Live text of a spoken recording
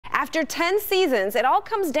After 10 seasons, it all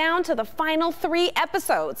comes down to the final 3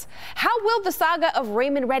 episodes. How will the saga of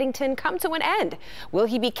Raymond Reddington come to an end? Will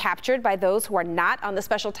he be captured by those who are not on the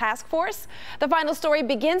special task force? The final story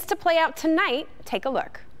begins to play out tonight. Take a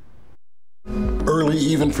look. Early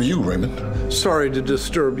even for you, Raymond. Sorry to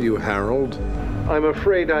disturb you, Harold. I'm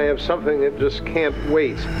afraid I have something that just can't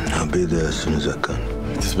wait. I'll be there as soon as I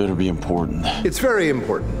can. This better be important. It's very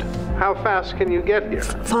important. How fast can you get here?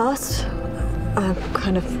 Fast? I'm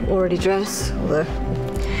kind of already dressed, although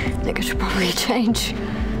I think I should probably change.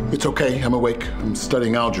 It's okay, I'm awake. I'm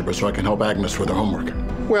studying algebra so I can help Agnes with her homework.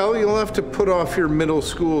 Well, you'll have to put off your middle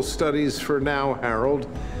school studies for now, Harold.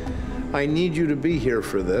 I need you to be here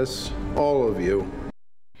for this, all of you.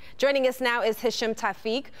 Joining us now is Hisham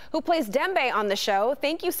Tawfiq, who plays Dembe on the show.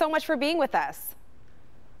 Thank you so much for being with us.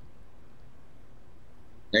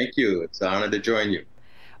 Thank you. It's an honor to join you.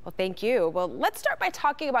 Well, thank you. Well, let's start by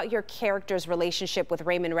talking about your character's relationship with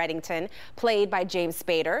Raymond Reddington, played by James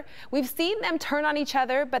Spader. We've seen them turn on each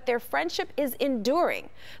other, but their friendship is enduring.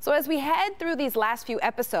 So as we head through these last few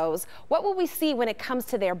episodes, what will we see when it comes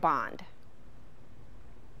to their bond?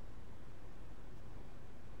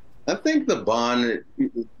 I think the bond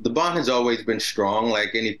has always been strong.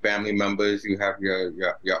 Like any family members, you have your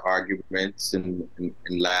arguments and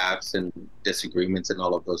laughs and disagreements and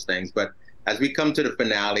all of those things. But as we come to the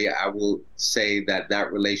finale, I will say that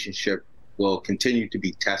that relationship will continue to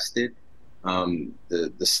be tested.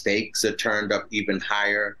 The stakes are turned up even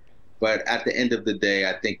higher. But at the end of the day,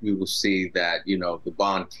 I think we will see that, you know, the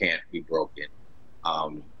bond can't be broken.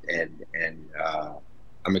 I'm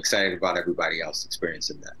excited about everybody else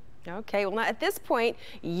experiencing that. Okay, well, now at this point,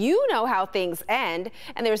 you know how things end,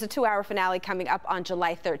 and there's a 2-hour finale coming up on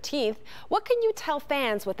July 13th. What can you tell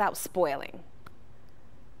fans without spoiling?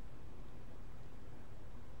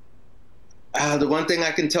 The one thing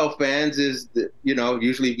I can tell fans is that, you know,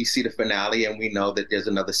 usually we see the finale and we know that there's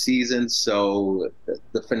another season. So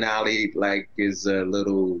the finale, like, is a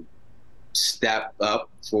little step up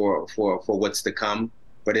for what's to come.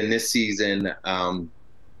 But in this season,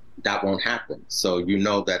 that won't happen. So you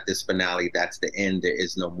know that this finale, that's the end. There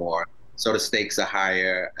is no more. So the stakes are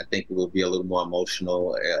higher. I think it will be a little more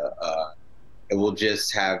emotional. It will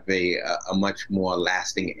just have a much more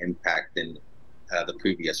lasting impact than the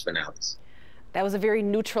previous finales. That was a very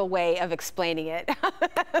neutral way of explaining it.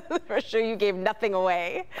 For sure, you gave nothing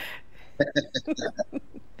away.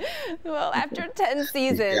 Well, after 10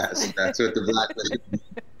 seasons. Yes, that's what the Blacklist.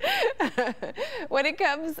 When it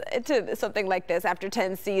comes to something like this, after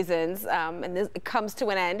 10 seasons, and it comes to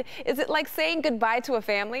an end, is it like saying goodbye to a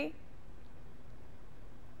family?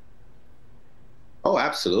 Oh,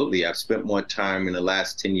 absolutely. I've spent more time in the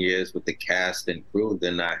last 10 years with the cast and crew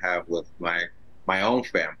than I have with my own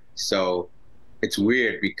family. So it's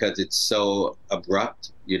weird because it's so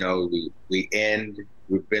abrupt. You know, we end.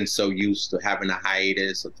 We've been so used to having a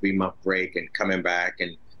hiatus, a 3-month break, and coming back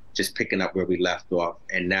and just picking up where we left off.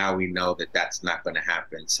 And now we know that that's not going to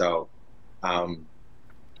happen. So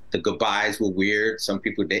the goodbyes were weird. Some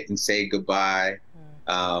people didn't say goodbye.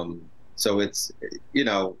 So it's, you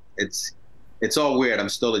know, it's all weird. I'm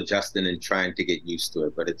still adjusting and trying to get used to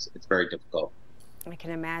it, but it's very difficult. I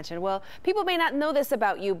can imagine. Well, people may not know this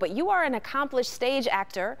about you, but you are an accomplished stage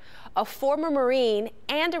actor, a former Marine,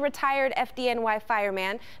 and a retired FDNY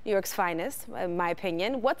fireman, New York's finest, in my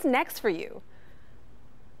opinion. What's next for you?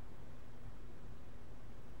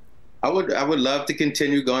 I would love to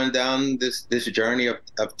continue going down this journey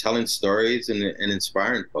of telling stories and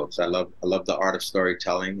inspiring folks. I love the art of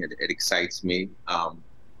storytelling. It excites me.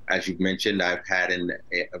 As you've mentioned, I've had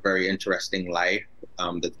a very interesting life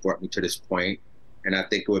that's brought me to this point. And I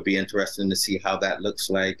think it would be interesting to see how that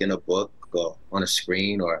looks like in a book or on a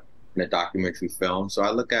screen or in a documentary film. So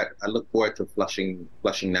I look forward to flushing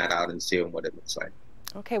that out and seeing what it looks like.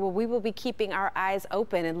 Okay, well, we will be keeping our eyes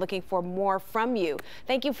open and looking for more from you.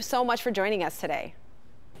 Thank you so much for joining us today.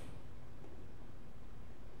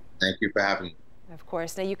 Thank you for having me. Of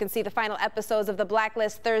course. Now you can see the final episodes of The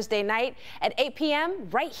Blacklist Thursday night at 8 p.m.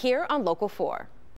 right here on Local 4.